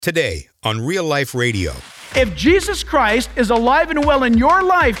Today on Real Life Radio. If Jesus Christ is alive and well in your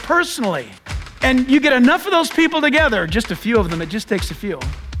life personally, and you get enough of those people together, just a few of them, it just takes a few.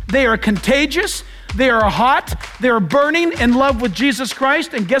 They are contagious, they are hot, they are burning in love with Jesus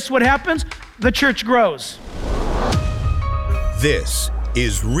Christ, and guess what happens? The church grows. This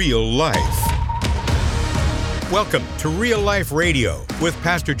is Real Life. Welcome to Real Life Radio with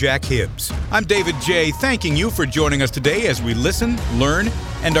Pastor Jack Hibbs. I'm David J., thanking you for joining us today as we listen, learn,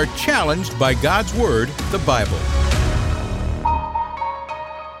 and are challenged by God's Word, the Bible.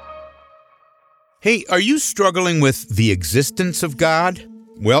 Hey, are you struggling with the existence of God?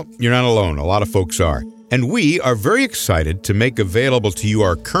 Well, you're not alone. A lot of folks are. And we are very excited to make available to you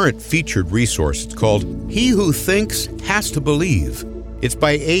our current featured resource. It's called He Who Thinks Has to Believe. It's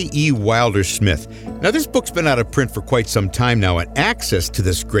by A.E. Wilder Smith. Now, this book's been out of print for quite some time now, and access to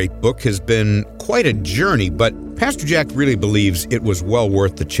this great book has been quite a journey, but Pastor Jack really believes it was well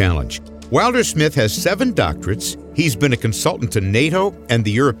worth the challenge. Wilder Smith has 7 doctorates. He's been a consultant to NATO and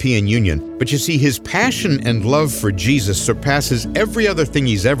the European Union. But you see, his passion and love for Jesus surpasses every other thing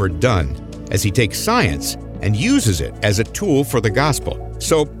he's ever done as he takes science and uses it as a tool for the gospel.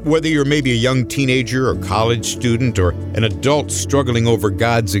 So whether you're maybe a young teenager or college student or an adult struggling over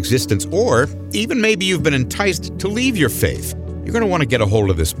God's existence, or even maybe you've been enticed to leave your faith, you're going to want to get a hold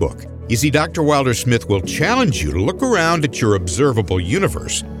of this book. You see, Dr. Wilder Smith will challenge you to look around at your observable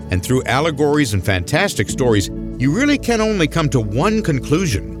universe, and through allegories and fantastic stories, you really can only come to one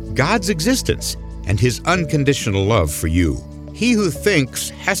conclusion: God's existence and His unconditional love for you. He Who Thinks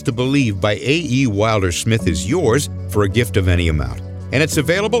Has to Believe by A.E. Wilder Smith is yours for a gift of any amount. And it's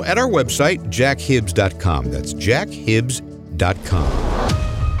available at our website, jackhibbs.com. That's jackhibbs.com.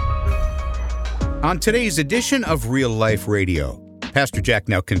 On today's edition of Real Life Radio, Pastor Jack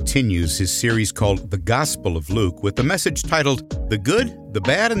now continues his series called The Gospel of Luke with the message titled The Good, the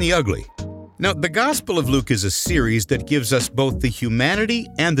Bad, and the Ugly. Now, the Gospel of Luke is a series that gives us both the humanity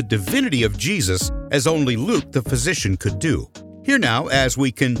and the divinity of Jesus as only Luke, the physician, could do. Here now, as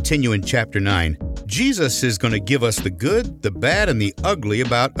we continue in chapter 9, Jesus is going to give us the good, the bad, and the ugly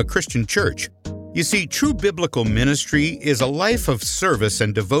about a Christian church. You see, true biblical ministry is a life of service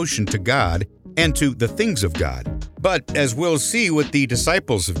and devotion to God and to the things of God. But as we'll see with the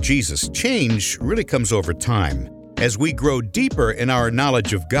disciples of Jesus, change really comes over time. As we grow deeper in our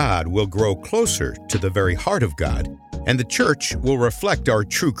knowledge of God, we'll grow closer to the very heart of God, and the church will reflect our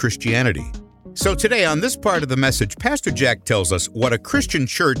true Christianity. So today on this part of the message, Pastor Jack tells us what a Christian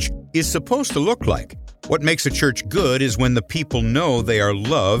church is supposed to look like. What makes a church good is when the people know they are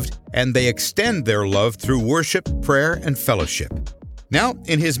loved and they extend their love through worship, prayer, and fellowship. Now,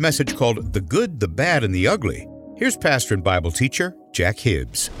 in his message called The Good, the Bad, and the Ugly, here's pastor and Bible teacher Jack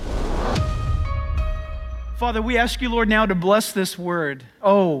Hibbs. Father, we ask you, Lord, now to bless this word.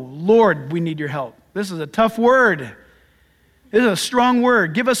 Oh, Lord, we need your help. This is a tough word. This is a strong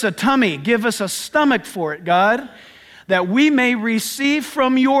word. Give us a tummy. Give us a stomach for it, God, that we may receive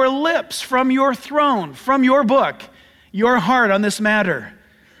from your lips, from your throne, from your book, your heart on this matter.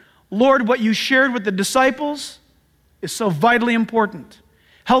 Lord, what you shared with the disciples is so vitally important.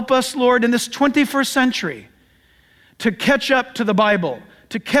 Help us, Lord, in this 21st century to catch up to the Bible,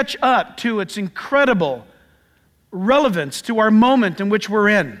 to catch up to its incredible relevance to our moment in which we're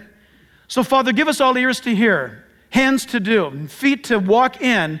in. So, Father, give us all ears to hear, hands to do, and feet to walk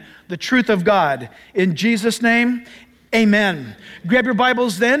in the truth of God. In Jesus' name, amen. Grab your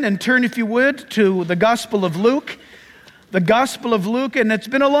Bibles then and turn, if you would, to the Gospel of Luke. The Gospel of Luke, and it's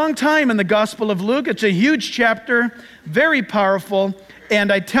been a long time in the Gospel of Luke. It's a huge chapter, very powerful,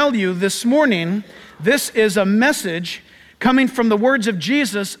 and I tell you this morning, this is a message coming from the words of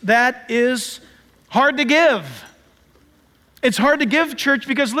Jesus that is hard to give. It's hard to give, church,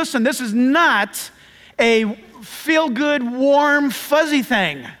 because listen, this is not a feel-good, warm, fuzzy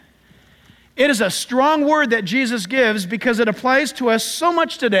thing. It is a strong word that Jesus gives because it applies to us so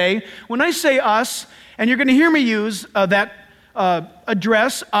much today. When I say us, and you're going to hear me use that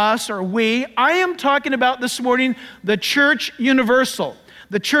address, us or we, I am talking about this morning the church universal,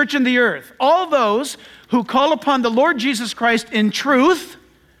 the church in the earth. All those who call upon the Lord Jesus Christ in truth,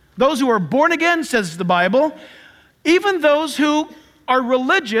 those who are born again, says the Bible, even those who are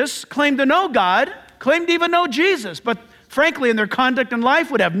religious, claim to know God, claim to even know Jesus, but frankly, in their conduct in life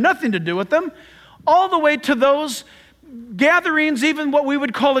would have nothing to do with them, all the way to those gatherings, even what we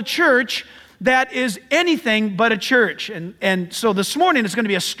would call a church, that is anything but a church. And so this morning is going to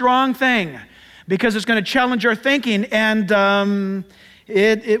be a strong thing because it's going to challenge our thinking. And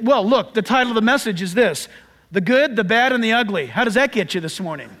well, look, the title of the message is this: The Good, the Bad, and the Ugly. How does that get you this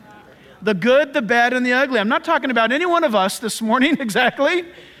morning? The good, the bad, and the ugly. I'm not talking about any one of us this morning exactly.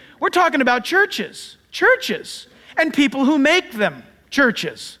 We're talking about churches, and people who make them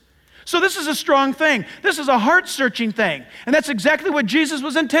churches. So this is a strong thing. This is a heart-searching thing. And that's exactly what Jesus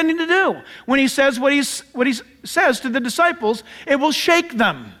was intending to do. When he says what he says to the disciples, it will shake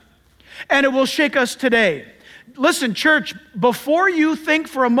them. And it will shake us today. Listen, church, before you think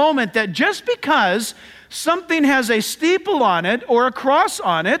for a moment that just because something has a steeple on it or a cross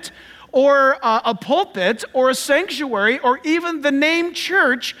on it or a pulpit or a sanctuary or even the name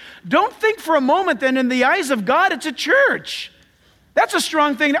church, don't think for a moment that in the eyes of God it's a church. That's a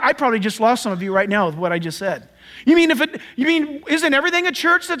strong thing. I probably just lost some of you right now with what I just said. You mean isn't everything a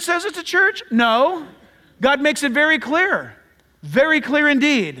church that says it's a church? No. God makes it very clear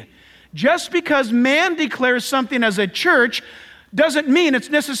indeed. Just because man declares something as a church doesn't mean it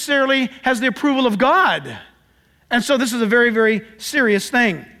necessarily has the approval of God. And so this is a very, very serious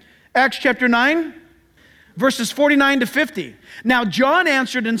thing. Acts chapter 9, verses 49 to 50. Now John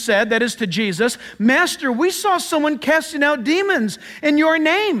answered and said, that is to Jesus, Master, we saw someone casting out demons in your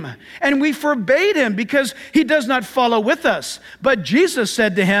name, and we forbade him because he does not follow with us. But Jesus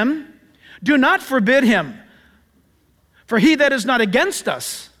said to him, do not forbid him, for he that is not against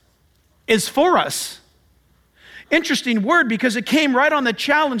us is for us. Interesting word, because it came right on the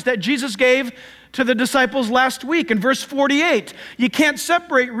challenge that Jesus gave to the disciples last week in verse 48. You can't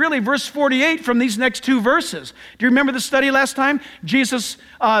separate really verse 48 from these next two verses. Do you remember the study last time? Jesus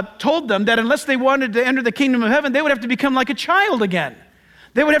told them that unless they wanted to enter the kingdom of heaven, they would have to become like a child again.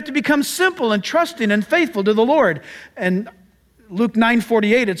 They would have to become simple and trusting and faithful to the Lord. And Luke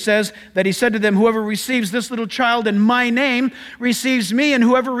 9:48, it says that he said to them, whoever receives this little child in my name receives me, and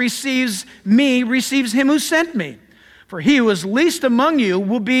whoever receives me receives him who sent me. For he who is least among you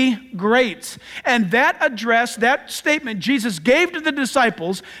will be great. And that address, that statement Jesus gave to the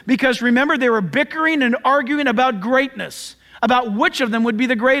disciples, because remember, they were bickering and arguing about greatness, about which of them would be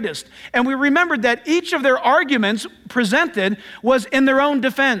the greatest. And we remembered that each of their arguments presented was in their own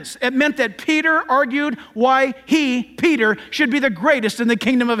defense. It meant that Peter argued why he, Peter, should be the greatest in the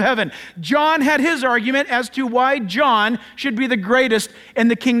kingdom of heaven. John had his argument as to why John should be the greatest in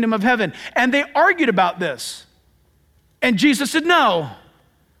the kingdom of heaven. And they argued about this. And Jesus said, no,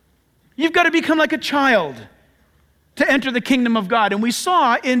 you've got to become like a child to enter the kingdom of God. And we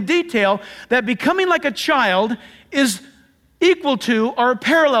saw in detail that becoming like a child is equal to or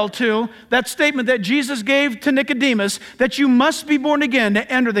parallel to that statement that Jesus gave to Nicodemus, that you must be born again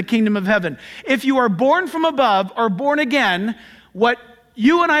to enter the kingdom of heaven. If you are born from above or born again, what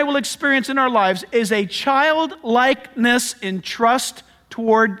you and I will experience in our lives is a childlikeness in trust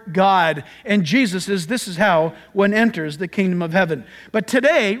toward God. And this is how one enters the kingdom of heaven. But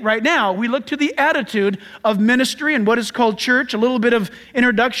today, right now, we look to the attitude of ministry and what is called church, a little bit of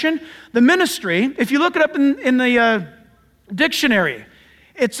introduction. The ministry, if you look it up in the dictionary,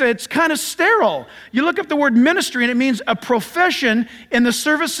 it's kind of sterile. You look up the word ministry and it means a profession in the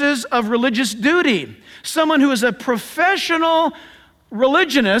services of religious duty. Someone who is a professional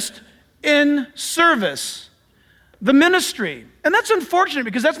religionist in service. The ministry. And that's unfortunate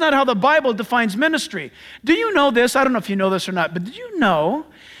because that's not how the Bible defines ministry. Do you know this? I don't know if you know this or not, but did you know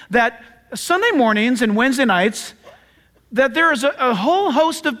that Sunday mornings and Wednesday nights, that there is a whole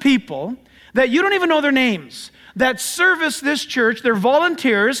host of people that you don't even know their names that service this church? They're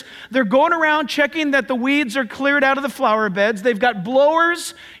volunteers. They're going around checking that the weeds are cleared out of the flower beds. They've got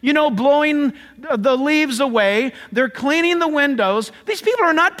blowers, blowing the leaves away. They're cleaning the windows. These people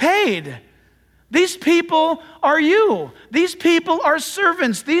are not paid. These people are you. These people are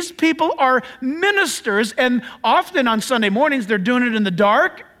servants. These people are ministers. And often on Sunday mornings, they're doing it in the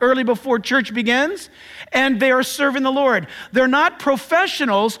dark, early before church begins, and they are serving the Lord. They're not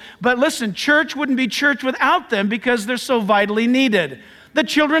professionals, but listen, church wouldn't be church without them because they're so vitally needed. The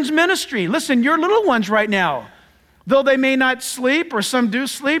children's ministry. Listen, your little ones right now, though they may not sleep, or some do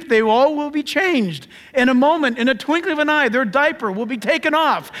sleep, they all will be changed. In a moment, in a twinkling of an eye, their diaper will be taken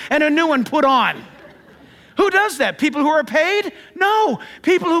off and a new one put on. Who does that? People who are paid? No,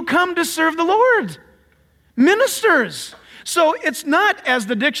 people who come to serve the Lord. Ministers. So it's not, as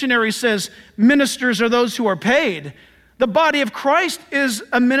the dictionary says, ministers are those who are paid. The body of Christ is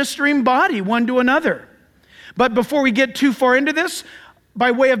a ministering body, one to another. But before we get too far into this, by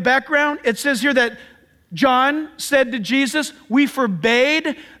way of background, it says here that John said to Jesus, we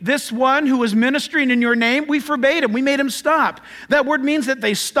forbade this one who was ministering in your name. We forbade him. We made him stop. That word means that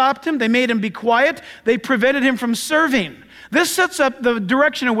they stopped him. They made him be quiet. They prevented him from serving. This sets up the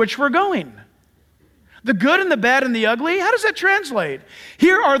direction in which we're going. The good and the bad and the ugly, how does that translate?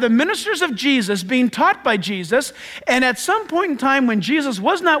 Here are the ministers of Jesus being taught by Jesus, and at some point in time when Jesus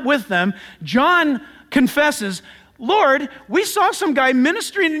was not with them, John confesses, Lord, we saw some guy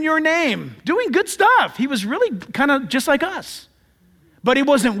ministering in your name, doing good stuff. He was really kind of just like us. But he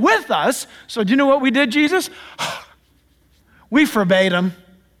wasn't with us. So do you know what we did, Jesus? We forbade him.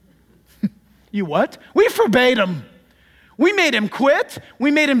 You what? We forbade him. We made him quit. We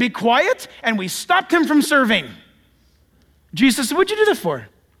made him be quiet. And we stopped him from serving. Jesus said, what'd you do that for?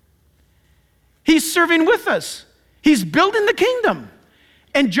 He's serving with us. He's building the kingdom.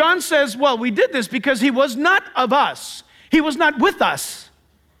 And John says, well, we did this because he was not of us. He was not with us.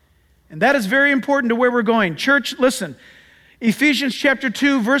 And that is very important to where we're going. Church, listen. Ephesians chapter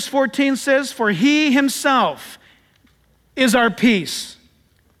 2, verse 14 says, for he himself is our peace,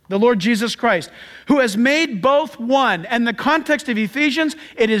 the Lord Jesus Christ, who has made both one. And the context of Ephesians,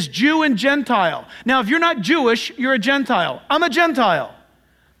 it is Jew and Gentile. Now, if you're not Jewish, you're a Gentile. I'm a Gentile.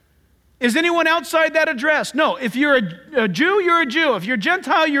 Is anyone outside that address? No. If you're a Jew, you're a Jew. If you're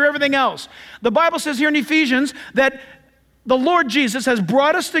Gentile, you're everything else. The Bible says here in Ephesians that the Lord Jesus has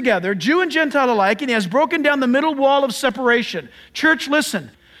brought us together, Jew and Gentile alike, and he has broken down the middle wall of separation. Church, listen.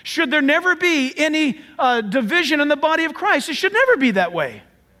 Should there never be any division in the body of Christ? It should never be that way.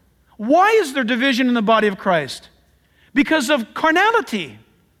 Why is there division in the body of Christ? Because of carnality.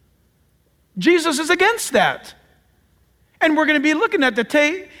 Jesus is against that. And we're going to be looking at the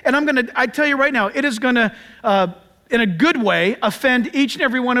tape, and I tell you right now, it is going to, in a good way, offend each and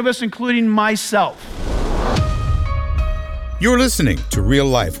every one of us, including myself. You're listening to Real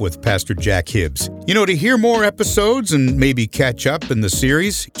Life with Pastor Jack Hibbs. You know, to hear more episodes and maybe catch up in the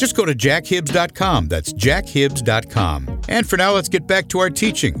series, just go to jackhibbs.com. That's jackhibbs.com. And for now, let's get back to our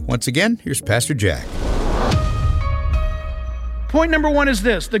teaching. Once again, here's Pastor Jack. Point number one is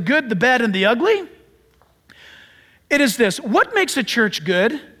this: the good, the bad, and the ugly. It is this: what makes a church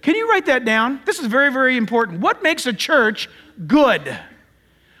good? Can you write that down? This is very, very important. What makes a church good?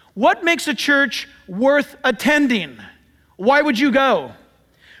 What makes a church worth attending? Why would you go?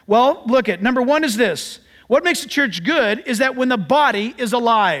 Well, look at number one is this. What makes a church good is that when the body is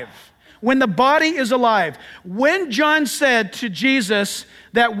alive. When the body is alive. When John said to Jesus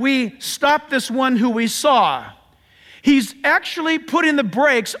that we stop this one who we saw, he's actually putting the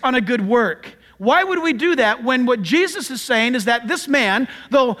brakes on a good work. Why would we do that when what Jesus is saying is that this man,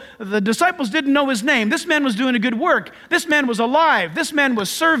 though the disciples didn't know his name, this man was doing a good work. This man was alive. This man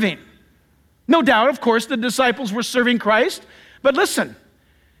was serving. No doubt, of course, the disciples were serving Christ. But listen,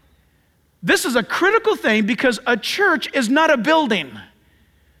 this is a critical thing because a church is not a building.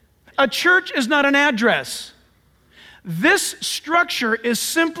 A church is not an address. This structure is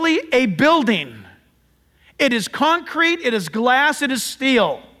simply a building. It is concrete, it is glass, it is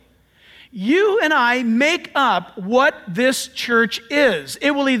steel. You and I make up what this church is.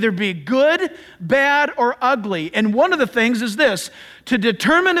 It will either be good, bad, or ugly. And one of the things is this: to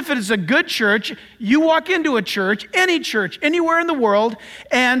determine if it is a good church, you walk into a church, anywhere in the world,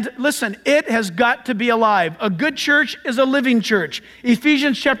 and listen, it has got to be alive. A good church is a living church.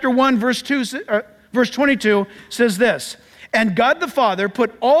 Ephesians chapter 1, verse 22 says this: and God the Father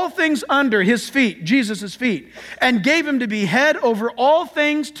put all things under his feet, Jesus' feet, and gave him to be head over all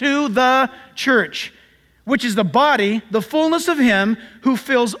things to the church, which is the body, the fullness of him who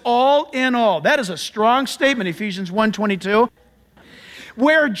fills all in all. That is a strong statement, Ephesians 1:22.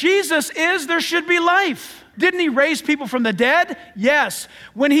 Where Jesus is, there should be life. Didn't he raise people from the dead? Yes.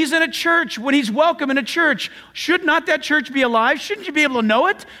 When he's in a church, when he's welcome in a church, should not that church be alive? Shouldn't you be able to know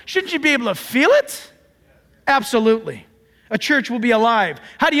it? Shouldn't you be able to feel it? Absolutely. A church will be alive.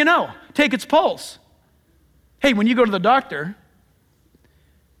 How do you know? Take its pulse. Hey, when you go to the doctor,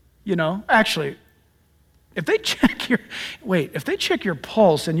 actually, if they check your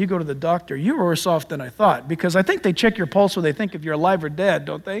pulse and you go to the doctor, you're worse off than I thought, because I think they check your pulse so they think if you're alive or dead,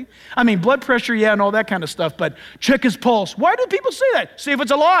 don't they? I mean, blood pressure, yeah, and all that kind of stuff, but check his pulse. Why do people say that? See if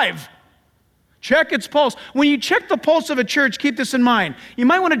it's alive. Check its pulse. When you check the pulse of a church, keep this in mind. You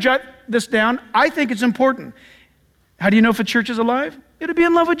might want to jot this down. I think it's important. How do you know if a church is alive? It'll be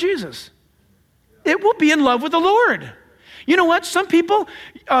in love with Jesus. It will be in love with the Lord. You know what? Some people,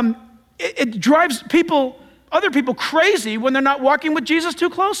 it drives other people crazy when they're not walking with Jesus too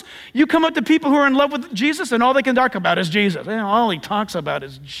close. You come up to people who are in love with Jesus and all they can talk about is Jesus. All he talks about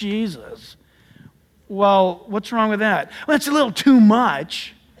is Jesus. Well, what's wrong with that? Well, it's a little too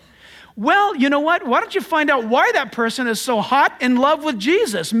much. Well, you know what? Why don't you find out why that person is so hot in love with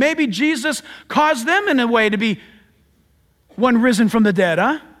Jesus? Maybe Jesus caused them in a way to be one risen from the dead,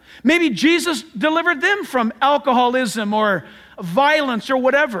 huh? Maybe Jesus delivered them from alcoholism or violence or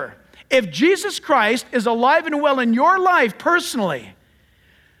whatever. If Jesus Christ is alive and well in your life personally,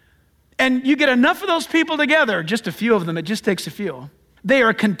 and you get enough of those people together, just a few of them, it just takes a few, They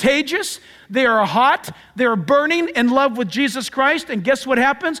are contagious. They are hot. They are burning in love with Jesus Christ. And guess what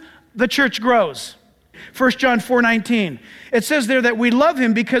happens? The church grows. 1 John 4:19. It says there that we love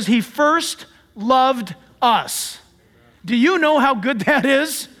him because he first loved us. Do you know how good that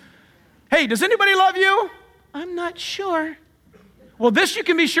is? Hey, does anybody love you? I'm not sure. Well, this you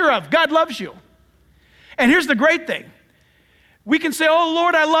can be sure of. God loves you. And here's the great thing. We can say, oh,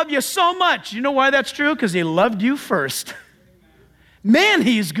 Lord, I love you so much. You know why that's true? Because he loved you first. Man,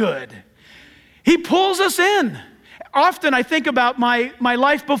 he's good. He pulls us in. Often I think about my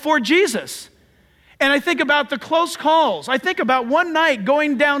life before Jesus. And I think about the close calls. I think about one night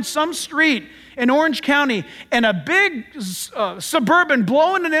going down some street in Orange County and a big Suburban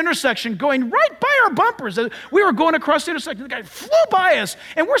blowing an intersection going right by our bumpers. We were going across the intersection. The guy flew by us.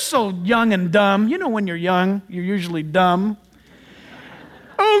 And we're so young and dumb. You know when you're young, you're usually dumb.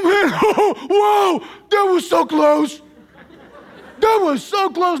 Oh, man. Oh, whoa. That was so close. That was so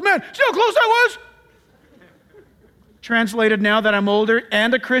close. Man, see how close that was? Translated now that I'm older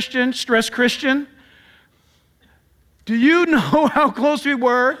and a Christian, stressed Christian. Do you know how close we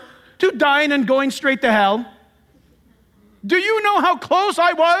were to dying and going straight to hell? Do you know how close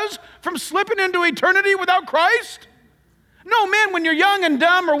I was from slipping into eternity without Christ? No, man, when you're young and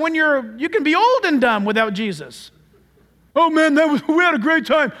dumb, or when you can be old and dumb without Jesus. Oh, man, we had a great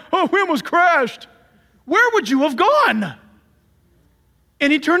time. Oh, we almost crashed. Where would you have gone?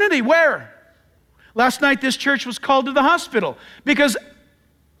 In eternity, where? Last night, this church was called to the hospital because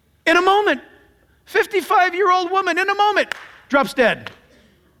in a moment, 55-year-old woman, in a moment, drops dead.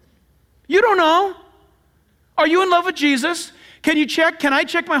 You don't know. Are you in love with Jesus? Can I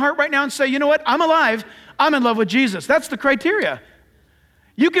check my heart right now and say, you know what? I'm alive. I'm in love with Jesus. That's the criteria.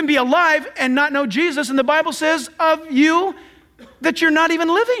 You can be alive and not know Jesus, and the Bible says of you that you're not even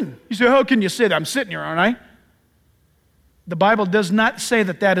living. You say, how can you say that? I'm sitting here, aren't I? The Bible does not say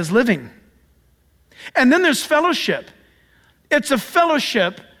that that is living. And then there's fellowship. It's a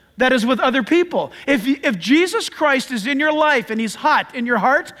fellowship that is with other people. If Jesus Christ is in your life and he's hot in your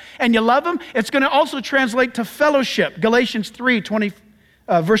heart and you love him, it's going to also translate to fellowship. Galatians 3:20,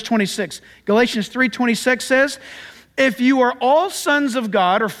 verse 26. Galatians 3:26 says, if you are all sons of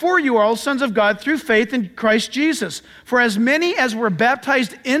God, or for you are all sons of God through faith in Christ Jesus. For as many as were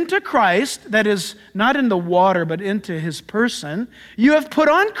baptized into Christ, that is, not in the water, but into his person, you have put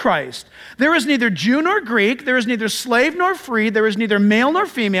on Christ. There is neither Jew nor Greek, there is neither slave nor free, there is neither male nor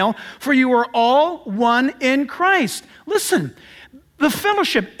female, for you are all one in Christ. Listen, the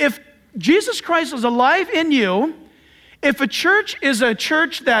fellowship, if Jesus Christ is alive in you, if a church is a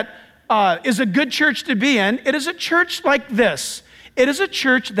church that is a good church to be in, it is a church like this. It is a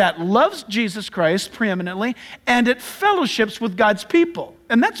church that loves Jesus Christ preeminently, and it fellowships with God's people.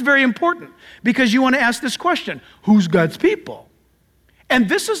 And that's very important because you want to ask this question, who's God's people? And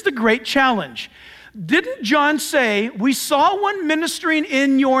this is the great challenge. Didn't John say, we saw one ministering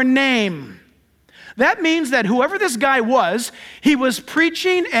in your name? That means that whoever this guy was, he was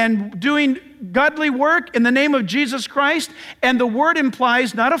preaching and doing godly work in the name of Jesus Christ, and the word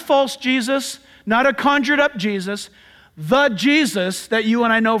implies not a false Jesus, not a conjured up Jesus, the Jesus that you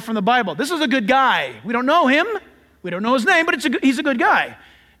and I know from the Bible. This is a good guy. We don't know him. We don't know his name, but he's a good guy.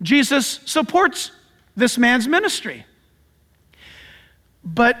 Jesus supports this man's ministry.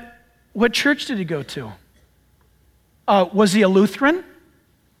 But what church did he go to? Was he a Lutheran?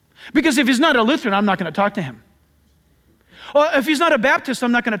 Because if he's not a Lutheran, I'm not going to talk to him. Or if he's not a Baptist,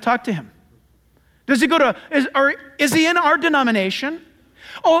 I'm not going to talk to him. Does he go to, is he in our denomination?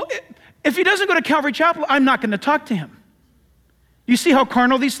 Oh, if he doesn't go to Calvary Chapel, I'm not going to talk to him. You see how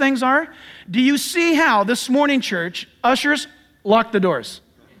carnal these things are? Do you see how this morning, church, ushers, lock the doors?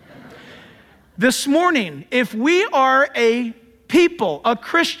 This morning, if we are a people, a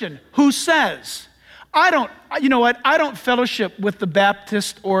Christian who says, I don't fellowship with the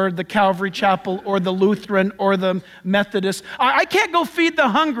Baptist or the Calvary Chapel or the Lutheran or the Methodist. I can't go feed the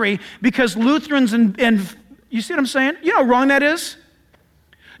hungry because Lutherans and you see what I'm saying? You know how wrong that is?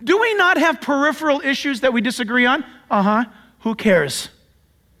 Do we not have peripheral issues that we disagree on? Who cares?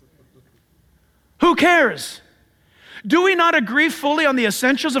 Who cares? Do we not agree fully on the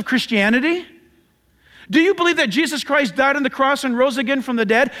essentials of Christianity? Do you believe that Jesus Christ died on the cross and rose again from the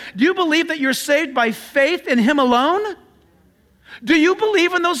dead? Do you believe that you're saved by faith in him alone? Do you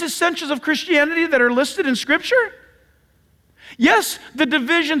believe in those essentials of Christianity that are listed in Scripture? Yes, the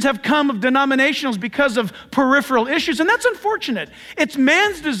divisions have come of denominationals because of peripheral issues, and that's unfortunate. It's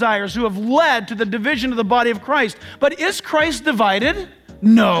man's desires who have led to the division of the body of Christ. But is Christ divided?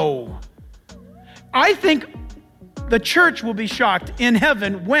 No. I think the church will be shocked in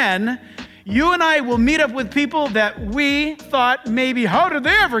heaven when You and I will meet up with people that we thought maybe, how did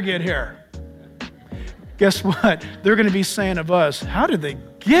they ever get here? Guess what? They're going to be saying of us, how did they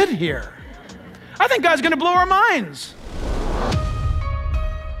get here? I think God's going to blow our minds.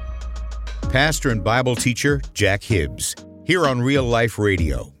 Pastor and Bible teacher Jack Hibbs, here on Real Life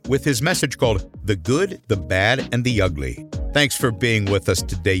Radio, with his message called The Good, the Bad, and the Ugly. Thanks for being with us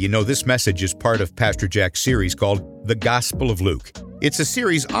today. You know, this message is part of Pastor Jack's series called The Gospel of Luke. It's a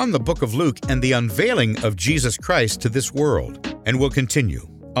series on the book of Luke and the unveiling of Jesus Christ to this world. And we'll continue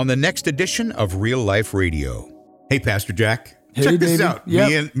on the next edition of Real Life Radio. Hey, Pastor Jack. Hey, check this David. out.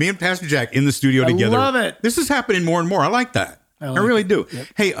 Yep. Me and Pastor Jack in the studio together. I love it. This is happening more and more. I like that. I really do. Yep.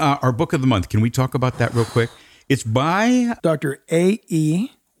 Hey, our book of the month, can we talk about that real quick? It's by Dr. A.E.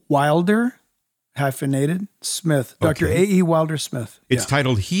 Wilder, hyphenated, Smith. Dr. Okay. A.E. Wilder Smith. It's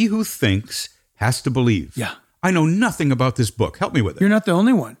titled He Who Thinks Has to Believe. Yeah. I know nothing about this book. Help me with it. You're not the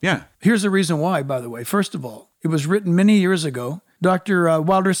only one. Yeah. Here's the reason why, by the way. First of all, it was written many years ago. Dr.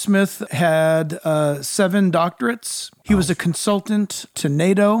 Wilder Smith had 7 doctorates. He was a consultant to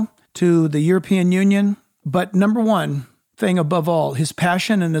NATO, to the European Union. But number one thing above all, his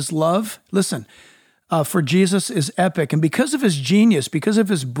passion and his love, listen, for Jesus is epic. And because of his genius, because of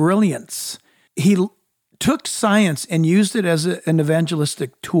his brilliance, he took science and used it as an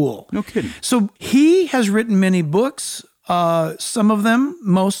evangelistic tool. No kidding. So he has written many books. Some of them,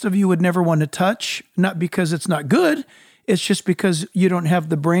 most of you would never want to touch, not because it's not good. It's just because you don't have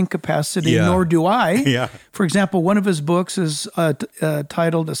the brain capacity, nor do I. Yeah. For example, one of his books is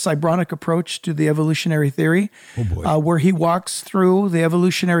titled A Cyberonic Approach to the Evolutionary Theory, where he walks through the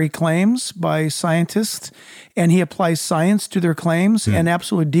evolutionary claims by scientists, and he applies science to their claims and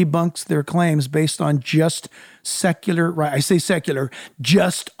absolutely debunks their claims based on just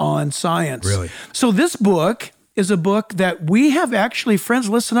just on science. Really? So this book is a book that we have actually, friends,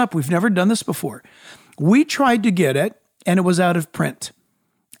 listen up, we've never done this before. We tried to get it, and it was out of print.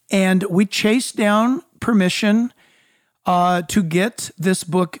 And we chased down permission to get this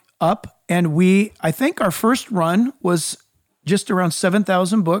book up. And I think our first run was just around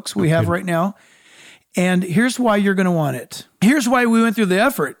 7,000 books we have right now. And here's why you're going to want it. Here's why we went through the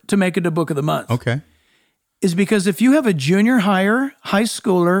effort to make it a book of the month. Okay. Is because if you have a junior higher, high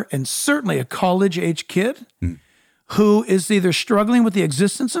schooler, and certainly a college-age kid who is either struggling with the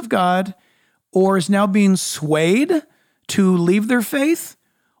existence of God or is now being swayed to leave their faith,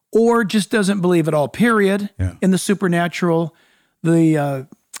 or just doesn't believe at all, period, in the supernatural, the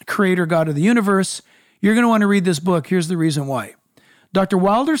creator God of the universe, you're going to want to read this book. Here's the reason why. Dr.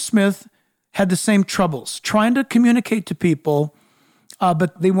 Wilder Smith had the same troubles, trying to communicate to people,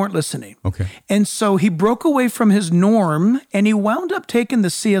 but they weren't listening. Okay. And so he broke away from his norm, and he wound up taking the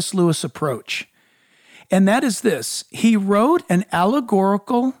C.S. Lewis approach. And that is this. He wrote an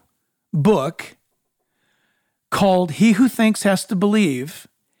allegorical book called He Who Thinks Has to Believe,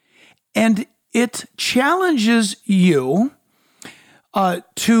 and it challenges you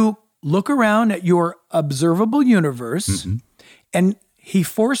to look around at your observable universe, and he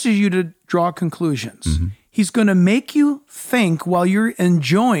forces you to draw conclusions. He's going to make you think while you're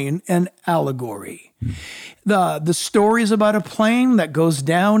enjoying an allegory. The story is about a plane that goes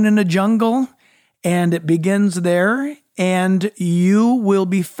down in a jungle, and it begins there, and you will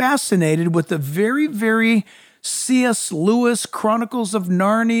be fascinated with the very, very C.S. Lewis, Chronicles of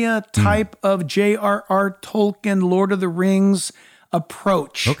Narnia type of J.R.R. Tolkien, Lord of the Rings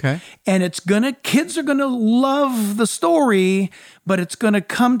approach. Okay. And kids are going to love the story, but it's going to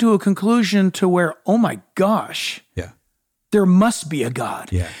come to a conclusion to where, oh my gosh, there must be a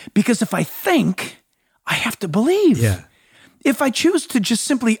God. Yeah. Because if I think, I have to believe. Yeah. If I choose to just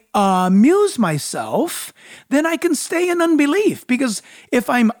simply amuse myself, then I can stay in unbelief. Because if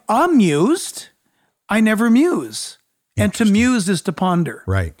I'm amused, I never muse. And to muse is to ponder.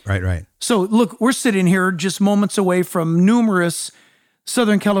 Right. So look, we're sitting here just moments away from numerous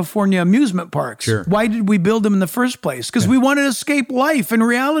Southern California amusement parks. Sure. Why did we build them in the first place? Because we wanted to escape life and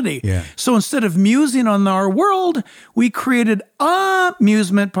reality. Yeah. So instead of musing on our world, we created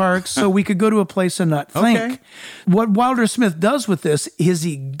amusement parks so we could go to a place and not think. Okay. What Wilder Smith does with this is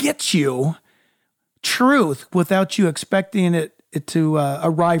he gets you truth without you expecting it to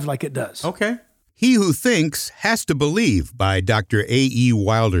arrive like it does. Okay. He Who Thinks Has to Believe by Dr. A.E.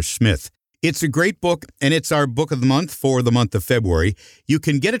 Wilder Smith. It's a great book, and it's our book of the month for the month of February. You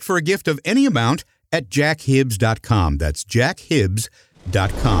can get it for a gift of any amount at jackhibbs.com. That's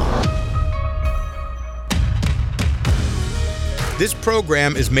jackhibbs.com. This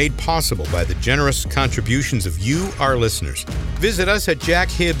program is made possible by the generous contributions of you, our listeners. Visit us at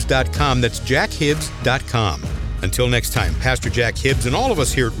jackhibbs.com. That's jackhibbs.com. Until next time, Pastor Jack Hibbs and all of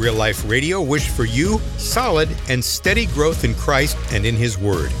us here at Real Life Radio wish for you solid and steady growth in Christ and in His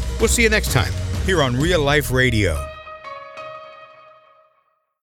Word. We'll see you next time here on Real Life Radio.